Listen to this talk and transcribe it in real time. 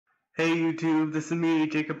Hey YouTube, this is me,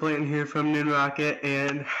 Jacob Blanton here from NinRocket,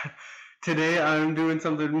 and today I'm doing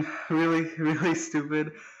something really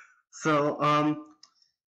stupid. So,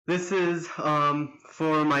 this is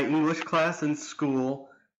for my English class in school.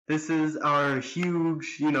 This is our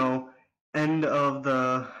huge, end of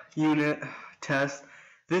the unit test.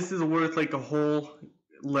 This is worth like a whole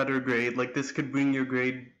letter grade. Like this could bring your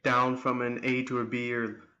grade down from an A to a B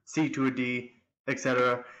or C to a D,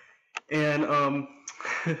 etc. And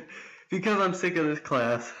because I'm sick of this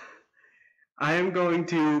class, I am going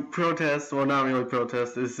to protest, well not really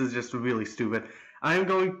protest, this is just really stupid.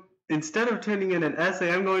 Instead of turning in an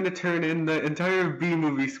essay, I'm going to turn in the entire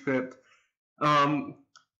B-movie script. I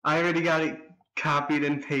already got it copied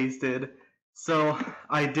and pasted, so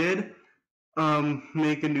I did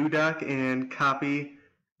make a new doc and copy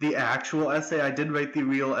the actual essay. I did write the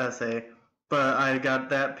real essay, but I got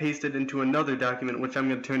that pasted into another document, which I'm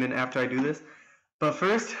going to turn in after I do this. But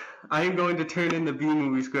first, I am going to turn in the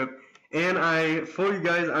B-movie script, and for you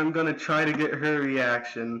guys, I'm going to try to get her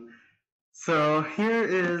reaction. So here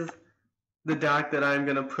is the doc that I'm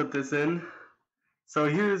going to put this in. So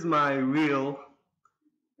here's my real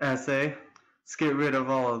essay. Let's get rid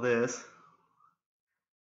of all of this.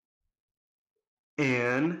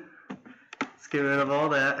 And let's get rid of all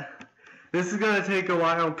that. This is going to take a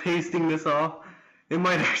while pasting this off. It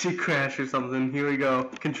might actually crash or something. Here we go.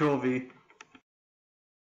 Control V.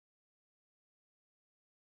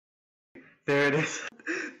 There it is.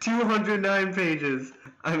 209 pages.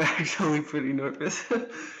 I'm actually pretty nervous.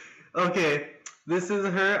 Okay, this is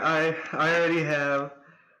her. I already have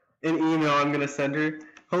an email I'm going to send her.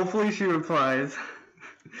 Hopefully she replies.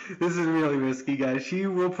 This is really risky, guys. She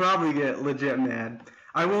will probably get legit mad.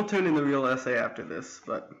 I will turn in the real essay after this,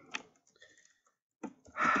 but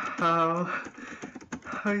how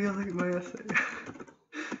you like my essay?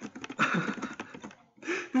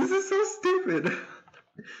 This is so stupid.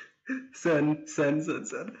 Send.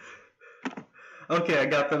 Okay, I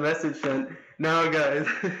got the message sent. Now guys,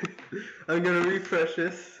 I'm gonna refresh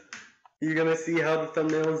this. You're gonna see how the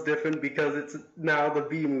thumbnail is different because it's now the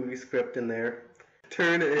B-movie script in there.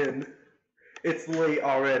 Turn in. It's late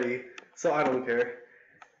already, so I don't care.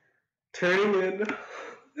 Turning in.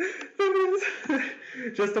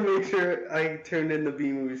 Just to make sure I turned in the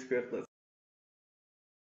B-movie script.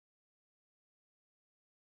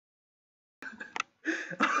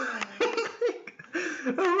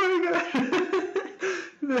 Oh my god.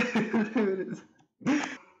 There it is.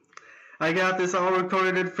 I got this all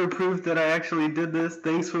recorded for proof that I actually did this.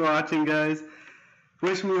 Thanks for watching, guys.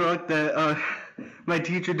 Wish me luck that my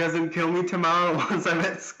teacher doesn't kill me tomorrow once I'm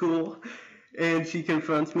at school and she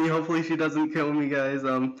confronts me. Hopefully she doesn't kill me, guys.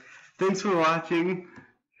 Thanks for watching.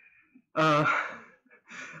 I'm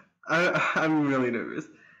really nervous.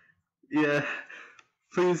 Yeah.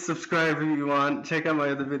 Please subscribe if you want. Check out my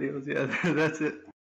other videos. Yeah, that's it.